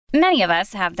Many of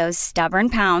us have those stubborn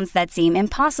pounds that seem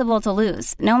impossible to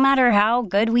lose, no matter how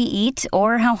good we eat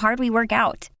or how hard we work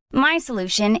out. My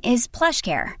solution is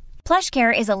PlushCare.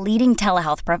 PlushCare is a leading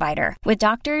telehealth provider with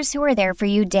doctors who are there for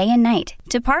you day and night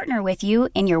to partner with you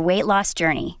in your weight loss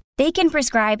journey. They can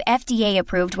prescribe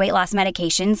FDA-approved weight loss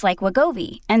medications like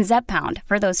Wegovy and Zepbound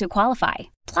for those who qualify.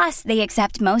 Plus, they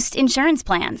accept most insurance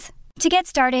plans. To get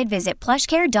started, visit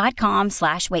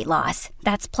plushcare.com/weightloss.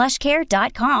 That's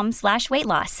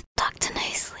plushcare.com/weightloss. Dr. No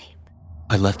Sleep.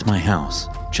 I left my house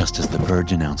just as the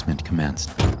purge announcement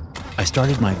commenced. I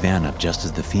started my van up just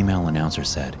as the female announcer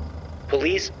said,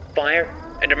 "Police, fire,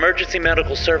 and emergency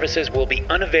medical services will be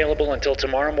unavailable until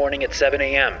tomorrow morning at 7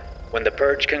 a.m. when the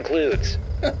purge concludes."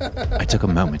 I took a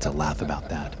moment to laugh about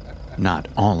that. Not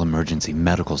all emergency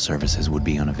medical services would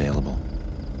be unavailable.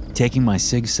 Taking my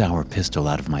Sig Sauer pistol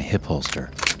out of my hip holster,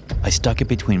 I stuck it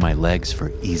between my legs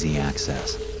for easy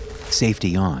access.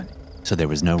 Safety on, so there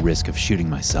was no risk of shooting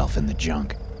myself in the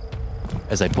junk.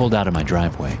 As I pulled out of my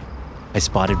driveway, I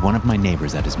spotted one of my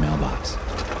neighbors at his mailbox.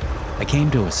 I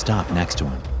came to a stop next to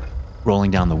him,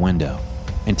 rolling down the window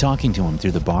and talking to him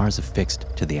through the bars affixed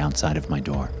to the outside of my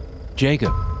door.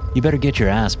 "Jacob, you better get your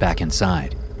ass back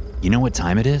inside. You know what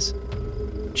time it is?"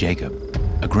 Jacob,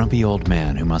 a grumpy old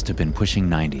man who must have been pushing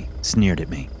 90, sneered at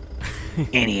me.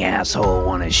 "Any asshole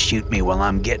want to shoot me while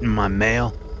I'm getting my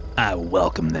mail? I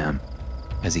welcome them."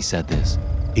 As he said this,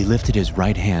 he lifted his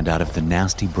right hand out of the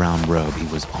nasty brown robe he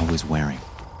was always wearing,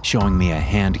 showing me a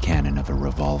hand cannon of a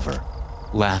revolver.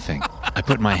 Laughing, I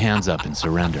put my hands up in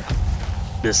surrender.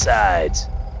 "Besides,"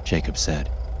 Jacob said,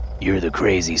 "you're the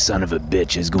crazy son of a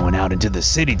bitch who's going out into the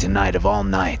city tonight of all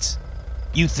nights.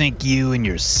 You think you and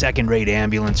your second-rate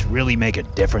ambulance really make a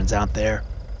difference out there?"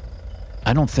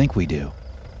 "I don't think we do,"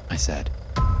 I said.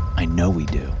 "I know we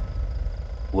do."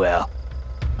 "Well,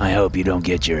 I hope you don't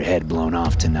get your head blown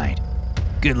off tonight.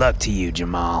 Good luck to you,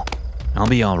 Jamal." "I'll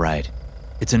be all right.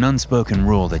 It's an unspoken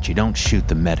rule that you don't shoot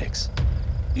the medics."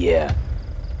 "Yeah,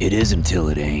 it is until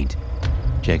it ain't,"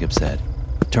 Jacob said,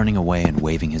 turning away and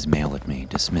waving his mail at me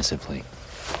dismissively.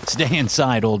 "Stay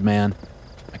inside, old man,"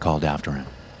 I called after him,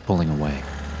 pulling away.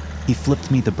 He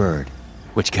flipped me the bird,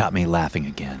 which got me laughing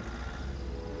again.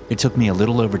 It took me a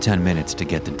little over 10 minutes to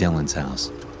get to Dylan's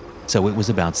house, so it was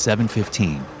about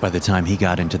 7:15 by the time he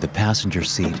got into the passenger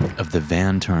seat of the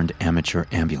van-turned-amateur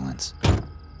ambulance.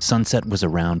 Sunset was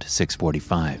around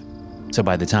 6:45, so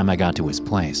by the time I got to his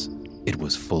place, it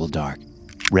was full dark.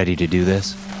 "Ready to do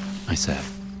this?" I said.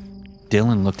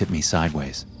 Dylan looked at me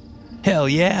sideways. "Hell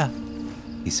yeah,"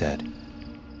 he said.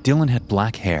 Dylan had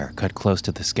black hair cut close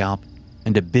to the scalp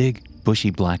and a big, bushy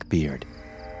black beard.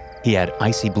 He had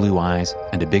icy blue eyes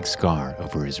and a big scar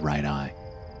over his right eye.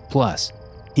 Plus,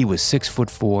 he was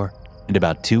 6'4" and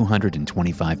about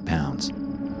 225 pounds.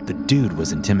 The dude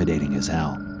was intimidating as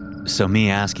hell, so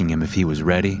me asking him if he was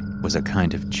ready was a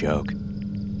kind of joke.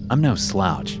 I'm no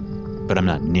slouch, but I'm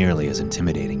not nearly as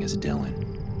intimidating as Dylan.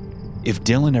 If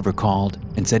Dylan ever called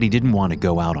and said he didn't want to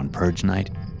go out on purge night,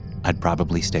 I'd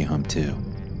probably stay home too.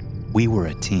 We were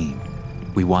a team.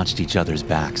 We watched each other's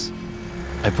backs.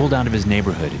 I pulled out of his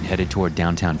neighborhood and headed toward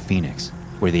downtown Phoenix,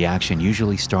 where the action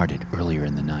usually started earlier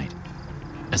in the night.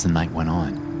 As the night went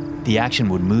on, the action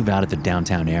would move out of the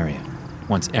downtown area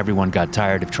once everyone got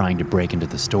tired of trying to break into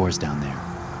the stores down there.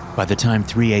 By the time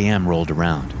 3 a.m. rolled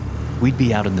around, we'd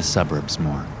be out in the suburbs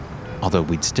more, although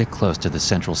we'd stick close to the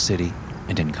central city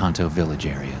and Encanto Village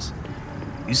areas.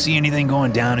 "You see anything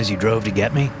going down as you drove to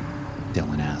get me?"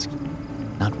 Dylan asked.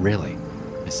 "Not really,"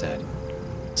 I said.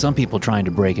 "Some people trying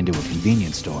to break into a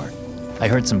convenience store. I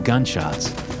heard some gunshots.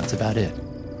 That's about it."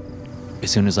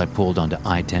 As soon as I pulled onto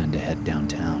I-10 to head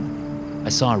downtown, I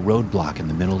saw a roadblock in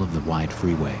the middle of the wide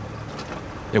freeway.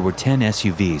 There were 10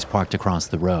 SUVs parked across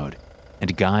the road,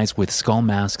 and guys with skull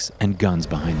masks and guns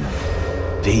behind them.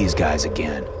 "These guys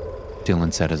again,"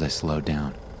 Dylan said as I slowed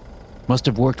down. "Must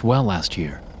have worked well last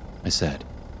year," I said.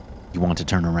 "You want to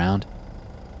turn around?"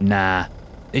 "Nah,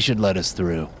 they should let us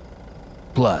through.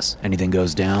 Plus, anything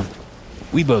goes down,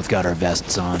 we both got our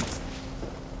vests on."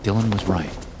 Dylan was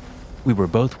right. We were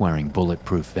both wearing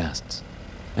bulletproof vests,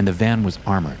 and the van was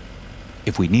armored.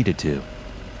 If we needed to,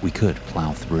 we could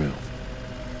plow through.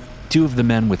 Two of the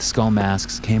men with skull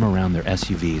masks came around their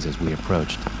SUVs as we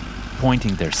approached,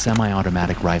 pointing their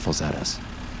semi-automatic rifles at us.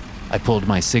 I pulled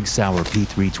my Sig Sauer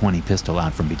P320 pistol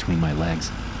out from between my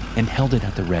legs and held it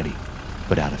at the ready,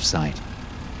 but out of sight.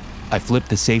 I flipped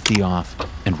the safety off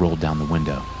and rolled down the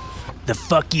window. "The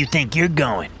fuck you think you're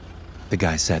going?" the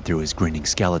guy said through his grinning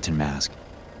skeleton mask.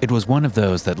 It was one of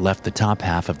those that left the top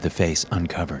half of the face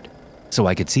uncovered, so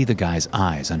I could see the guy's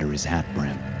eyes under his hat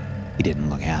brim. He didn't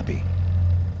look happy.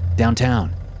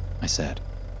 "Downtown," I said.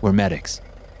 We're medics.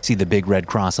 See the big red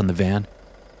cross on the van?"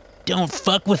 "Don't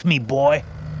fuck with me, boy,"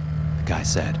 the guy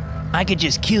said. "I could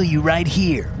just kill you right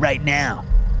here, right now."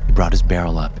 He brought his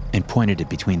barrel up and pointed it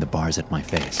between the bars at my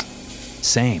face.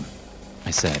 "Same,"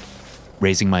 I said,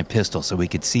 raising my pistol so he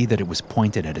could see that it was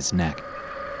pointed at his neck.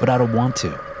 "But I don't want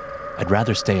to. I'd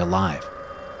rather stay alive.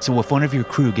 So if one of your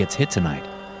crew gets hit tonight,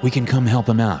 we can come help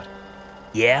him out."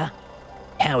 "Yeah?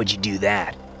 How would you do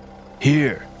that?"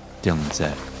 "Here," Dylan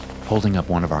said, holding up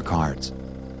one of our cards.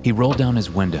 He rolled down his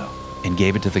window and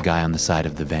gave it to the guy on the side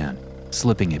of the van,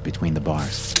 slipping it between the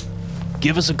bars.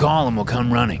 "Give us a call and we'll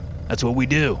come running. That's what we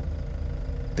do."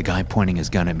 The guy pointing his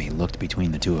gun at me looked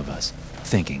between the two of us,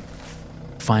 thinking.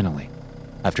 Finally,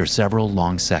 after several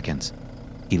long seconds,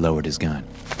 he lowered his gun.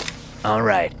 "All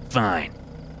right, fine,"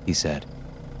 he said.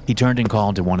 He turned and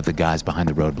called to one of the guys behind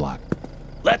the roadblock.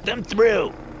 "Let them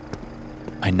through."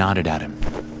 I nodded at him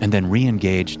and then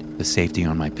re-engaged the safety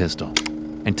on my pistol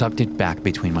and tucked it back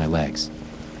between my legs.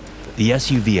 The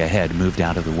SUV ahead moved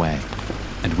out of the way,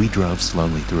 and we drove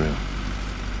slowly through.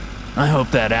 "I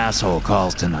hope that asshole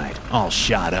calls tonight, all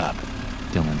shot up,"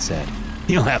 Dylan said.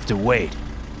 "He'll have to wait,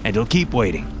 and he'll keep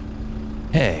waiting."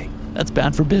 "Hey, that's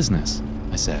bad for business,"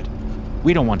 I said.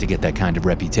 "We don't want to get that kind of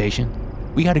reputation.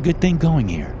 We got a good thing going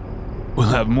here." "We'll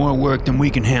have more work than we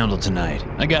can handle tonight.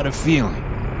 I got a feeling."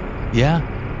 "Yeah,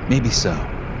 maybe so.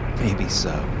 Maybe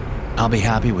so. I'll be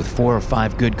happy with 4 or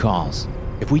 5 good calls.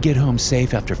 If we get home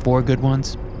safe after 4 good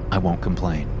ones, I won't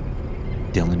complain."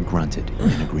 Dylan grunted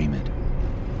in agreement.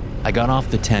 I got off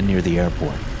the 10 near the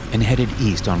airport and headed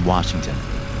east on Washington,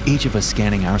 each of us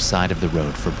scanning our side of the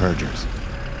road for purgers.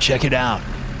 "Check it out,"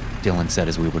 Dylan said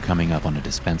as we were coming up on a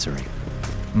dispensary.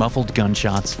 Muffled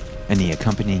gunshots and the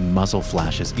accompanying muzzle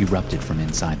flashes erupted from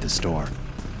inside the store.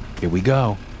 "Here we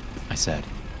go," I said,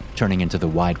 turning into the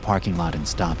wide parking lot and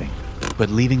stopping, but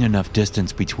leaving enough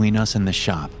distance between us and the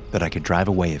shop that I could drive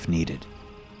away if needed.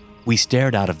 We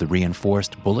stared out of the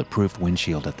reinforced, bulletproof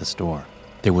windshield at the store.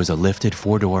 There was a lifted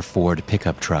 4-door Ford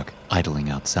pickup truck idling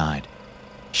outside.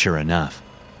 Sure enough,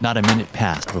 not a minute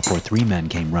passed before 3 men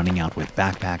came running out with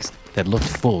backpacks that looked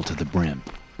full to the brim.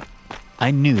 I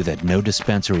knew that no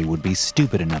dispensary would be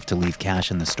stupid enough to leave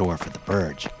cash in the store for the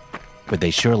purge, but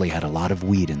they surely had a lot of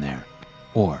weed in there.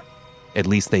 Or, at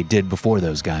least they did before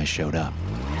those guys showed up.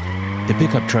 The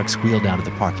pickup truck squealed out of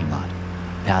the parking lot,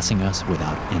 passing us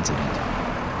without incident.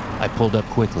 I pulled up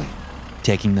quickly,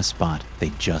 taking the spot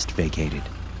they just vacated.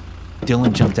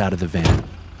 Dylan jumped out of the van,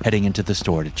 heading into the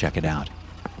store to check it out.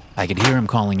 I could hear him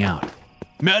calling out,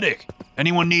 "Medic!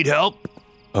 Anyone need help?"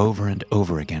 over and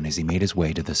over again as he made his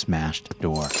way to the smashed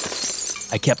door.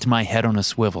 I kept my head on a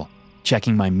swivel,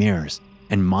 checking my mirrors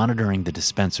and monitoring the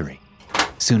dispensary.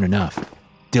 Soon enough,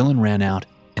 Dylan ran out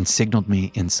and signaled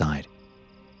me inside.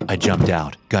 I jumped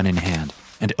out, gun in hand,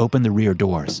 and opened the rear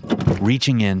doors,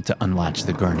 reaching in to unlatch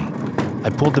the gurney. I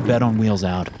pulled the bed on wheels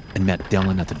out and met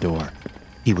Dylan at the door.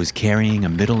 He was carrying a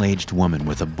middle-aged woman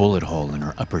with a bullet hole in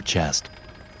her upper chest.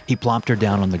 He plopped her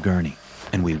down on the gurney,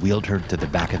 and we wheeled her to the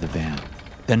back of the van,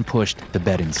 then pushed the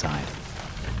bed inside.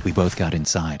 We both got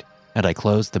inside, and I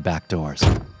closed the back doors.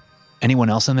 "Anyone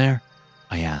else in there?"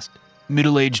 I asked.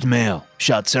 "Middle-aged male,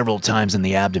 shot several times in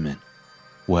the abdomen."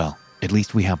 "Well, at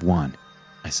least we have one,"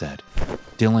 I said.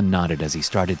 Dylan nodded as he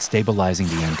started stabilizing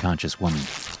the unconscious woman.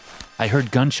 I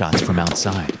heard gunshots from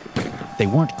outside. They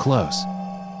weren't close,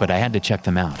 but I had to check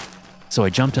them out, so I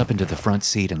jumped up into the front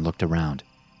seat and looked around.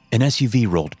 An SUV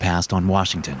rolled past on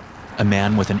Washington. A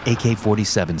man with an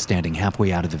AK-47 standing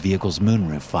halfway out of the vehicle's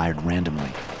moonroof fired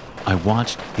randomly. I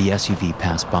watched the SUV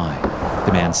pass by,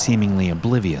 the man seemingly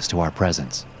oblivious to our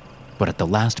presence. But at the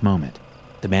last moment,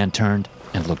 the man turned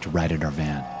and looked right at our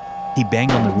van. He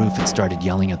banged on the roof and started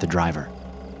yelling at the driver.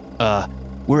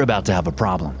 We're about to have a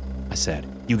problem," I said.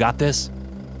 "You got this?"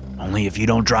 "Only if you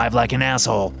don't drive like an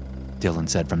asshole," Dylan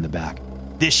said from the back.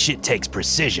 "This shit takes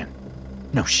precision."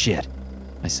 "No shit,"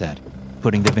 I said,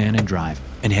 putting the van in drive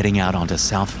and heading out onto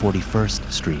South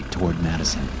 41st Street toward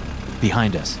Madison.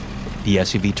 Behind us, the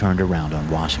SUV turned around on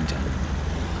Washington.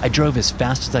 I drove as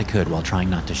fast as I could while trying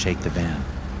not to shake the van.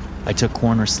 I took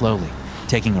corners slowly,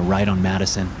 taking a right on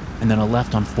Madison and then a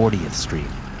left on 40th Street.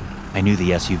 I knew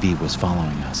the SUV was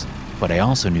following us, but I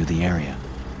also knew the area.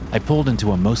 I pulled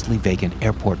into a mostly vacant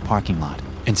airport parking lot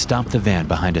and stopped the van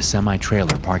behind a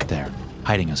semi-trailer parked there,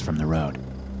 hiding us from the road.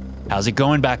 "How's it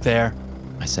going back there?"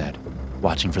 I said,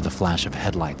 watching for the flash of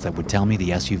headlights that would tell me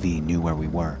the SUV knew where we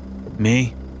were.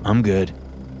 "Me? I'm good.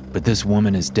 But this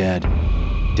woman is dead,"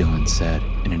 Dylan said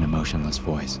in an emotionless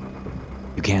voice.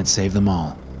 "You can't save them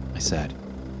all," I said.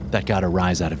 That got a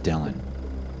rise out of Dylan.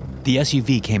 The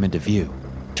SUV came into view,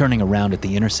 turning around at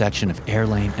the intersection of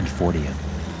Airlane and 40th.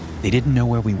 They didn't know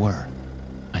where we were.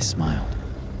 I smiled.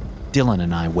 Dylan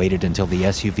and I waited until the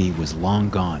SUV was long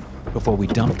gone before we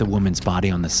dumped the woman's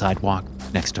body on the sidewalk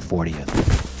next to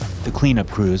 40th. The cleanup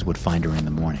crews would find her in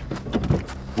the morning.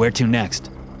 "Where to next?"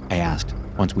 I asked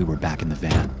once we were back in the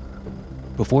van.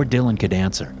 Before Dylan could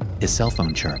answer, his cell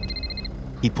phone chirped.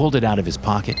 He pulled it out of his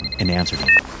pocket and answered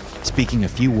it, speaking a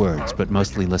few words but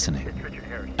mostly listening.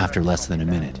 After less than a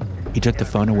minute, he took the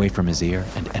phone away from his ear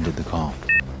and ended the call.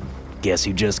 Guess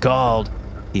who just called?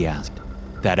 He asked.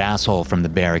 "That asshole from the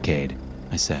barricade,"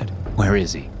 I said. "Where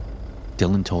is he?"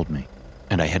 Dylan told me,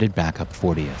 and I headed back up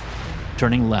 40th,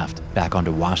 turning left back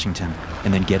onto Washington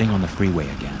and then getting on the freeway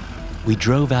again. We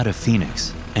drove out of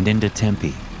Phoenix and into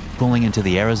Tempe, pulling into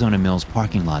the Arizona Mills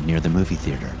parking lot near the movie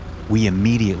theater. We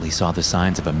immediately saw the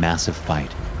signs of a massive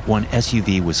fight. One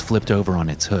SUV was flipped over on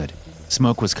its hood.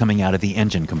 Smoke was coming out of the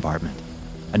engine compartment.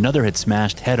 Another had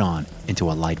smashed head-on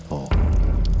into a light pole.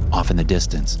 Off in the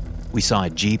distance, we saw a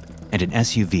Jeep and an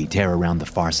SUV tear around the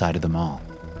far side of the mall.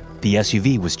 The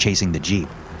SUV was chasing the Jeep.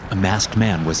 A masked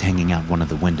man was hanging out one of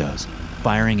the windows,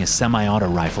 firing a semi-auto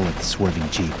rifle at the swerving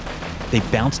Jeep. They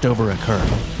bounced over a curb,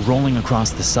 rolling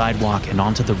across the sidewalk and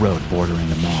onto the road bordering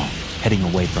the mall, heading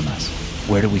away from us.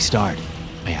 "Where do we start?"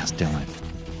 I asked Dylan.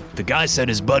 The guy said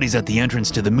his buddy's at the entrance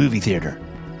to the movie theater.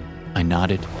 I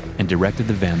nodded and directed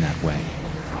the van that way.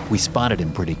 We spotted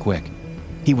him pretty quick.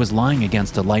 He was lying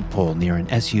against a light pole near an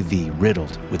SUV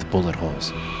riddled with bullet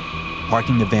holes.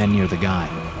 Parking the van near the guy,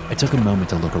 I took a moment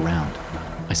to look around.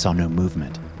 I saw no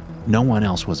movement. No one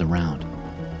else was around.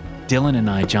 Dylan and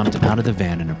I jumped out of the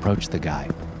van and approached the guy.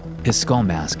 His skull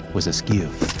mask was askew,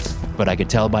 but I could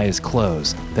tell by his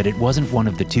clothes that it wasn't one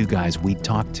of the two guys we'd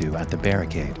talked to at the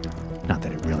barricade. Not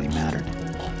that it really mattered.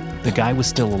 The guy was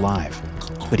still alive,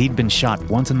 but he'd been shot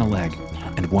once in the leg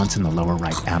and once in the lower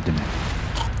right abdomen.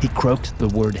 He croaked the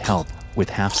word help with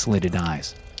half-slitted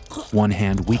eyes, one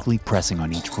hand weakly pressing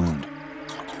on each wound.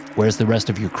 "Where's the rest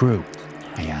of your crew?"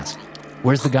 I asked.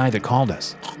 "Where's the guy that called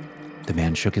us?" The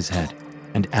man shook his head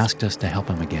and asked us to help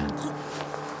him again.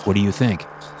 "What do you think?"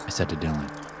 I said to Dylan.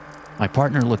 My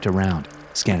partner looked around,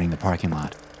 scanning the parking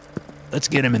lot. "Let's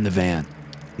get him in the van,"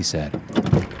 he said.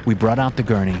 We brought out the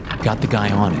gurney, got the guy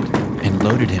on it, and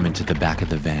loaded him into the back of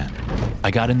the van.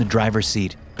 I got in the driver's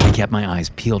seat and kept my eyes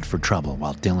peeled for trouble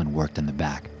while Dylan worked in the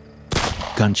back.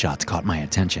 Gunshots caught my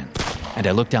attention, and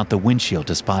I looked out the windshield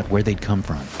to spot where they'd come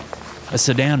from. A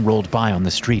sedan rolled by on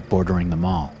the street bordering the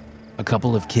mall, a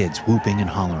couple of kids whooping and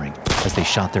hollering as they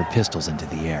shot their pistols into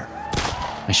the air.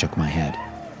 I shook my head.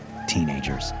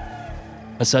 Teenagers.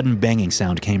 A sudden banging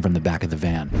sound came from the back of the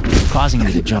van, causing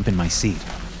me to jump in my seat.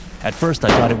 At first, I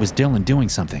thought it was Dylan doing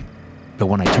something, but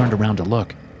when I turned around to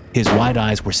look, his wide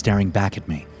eyes were staring back at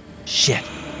me. "Shit,"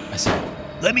 I said.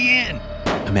 "Let me in!"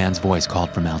 A man's voice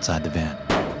called from outside the van.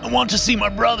 "I want to see my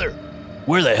brother."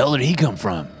 "Where the hell did he come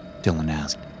from?" Dylan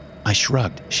asked. I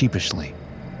shrugged sheepishly.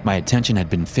 My attention had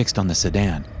been fixed on the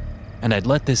sedan, and I'd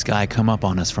let this guy come up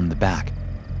on us from the back.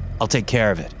 "I'll take care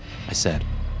of it," I said,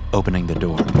 opening the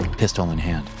door, pistol in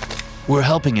hand. "We're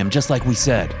helping him just like we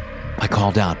said," I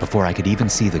called out before I could even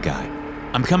see the guy.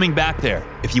 "I'm coming back there.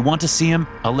 If you want to see him,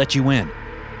 I'll let you in."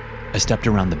 I stepped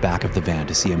around the back of the van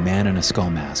to see a man in a skull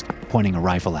mask pointing a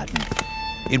rifle at me.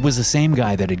 It was the same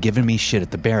guy that had given me shit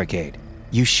at the barricade.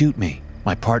 "You shoot me.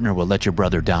 My partner will let your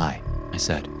brother die," I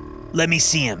said. "Let me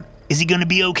see him. Is he gonna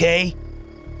be okay?"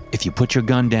 "If you put your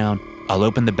gun down, I'll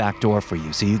open the back door for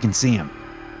you so you can see him."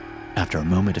 After a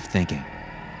moment of thinking,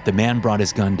 the man brought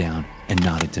his gun down and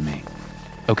nodded to me.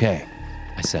 "Okay,"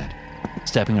 I said,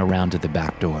 stepping around to the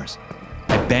back doors.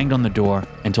 I banged on the door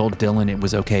and told Dylan it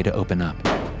was okay to open up.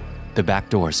 The back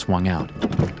door swung out.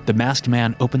 The masked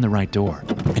man opened the right door,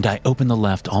 and I opened the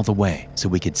left all the way so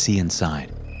we could see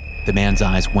inside. The man's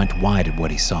eyes went wide at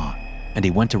what he saw, and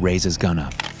he went to raise his gun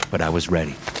up, but I was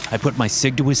ready. I put my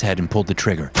SIG to his head and pulled the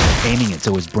trigger, aiming it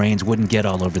so his brains wouldn't get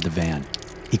all over the van.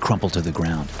 He crumpled to the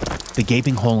ground, the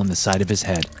gaping hole in the side of his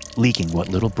head leaking what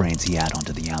little brains he had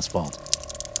onto the asphalt.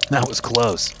 "That was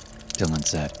close," Dylan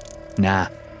said. "Nah,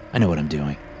 I know what I'm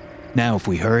doing. Now if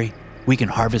we hurry, we can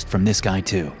harvest from this guy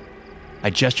too." I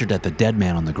gestured at the dead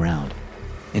man on the ground.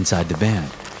 Inside the van,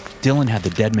 Dylan had the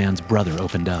dead man's brother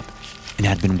opened up and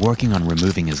had been working on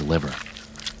removing his liver.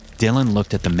 Dylan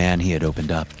looked at the man he had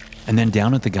opened up and then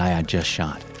down at the guy I'd just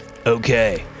shot.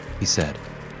 "Okay," he said.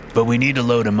 "but we need to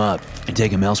load him up and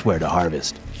take him elsewhere to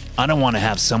harvest. I don't want to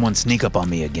have someone sneak up on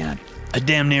me again. I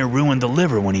damn near ruined the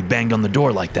liver when he banged on the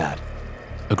door like that."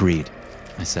 "Agreed,"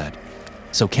 I said.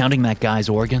 "So counting that guy's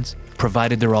organs,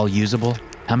 provided they're all usable,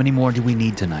 how many more do we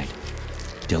need tonight?"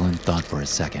 Dylan thought for a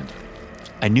second.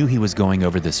 I knew he was going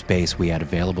over the space we had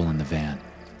available in the van.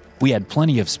 We had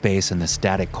plenty of space in the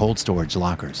static cold storage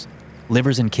lockers.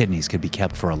 Livers and kidneys could be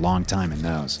kept for a long time in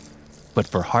those. But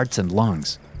for hearts and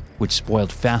lungs, which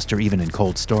spoiled faster even in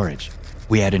cold storage,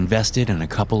 we had invested in a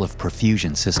couple of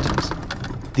perfusion systems.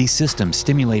 These systems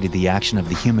stimulated the action of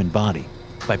the human body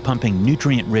by pumping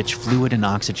nutrient-rich fluid and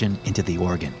oxygen into the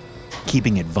organ,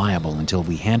 keeping it viable until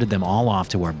we handed them all off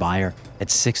to our buyer at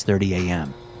 6:30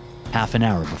 a.m., half an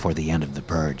hour before the end of the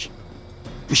purge.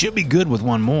 We should be good with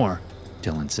one more,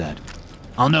 Dylan said.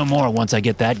 I'll know more once I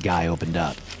get that guy opened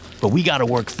up. But we gotta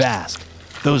work fast.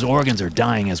 Those organs are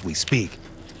dying as we speak.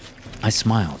 I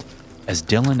smiled as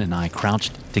Dylan and I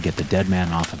crouched to get the dead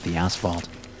man off of the asphalt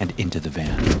and into the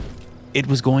van. It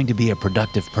was going to be a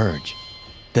productive purge.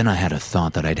 Then I had a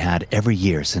thought that I'd had every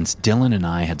year since Dylan and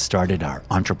I had started our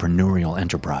entrepreneurial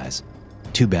enterprise.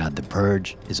 Too bad the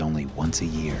purge is only once a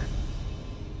year.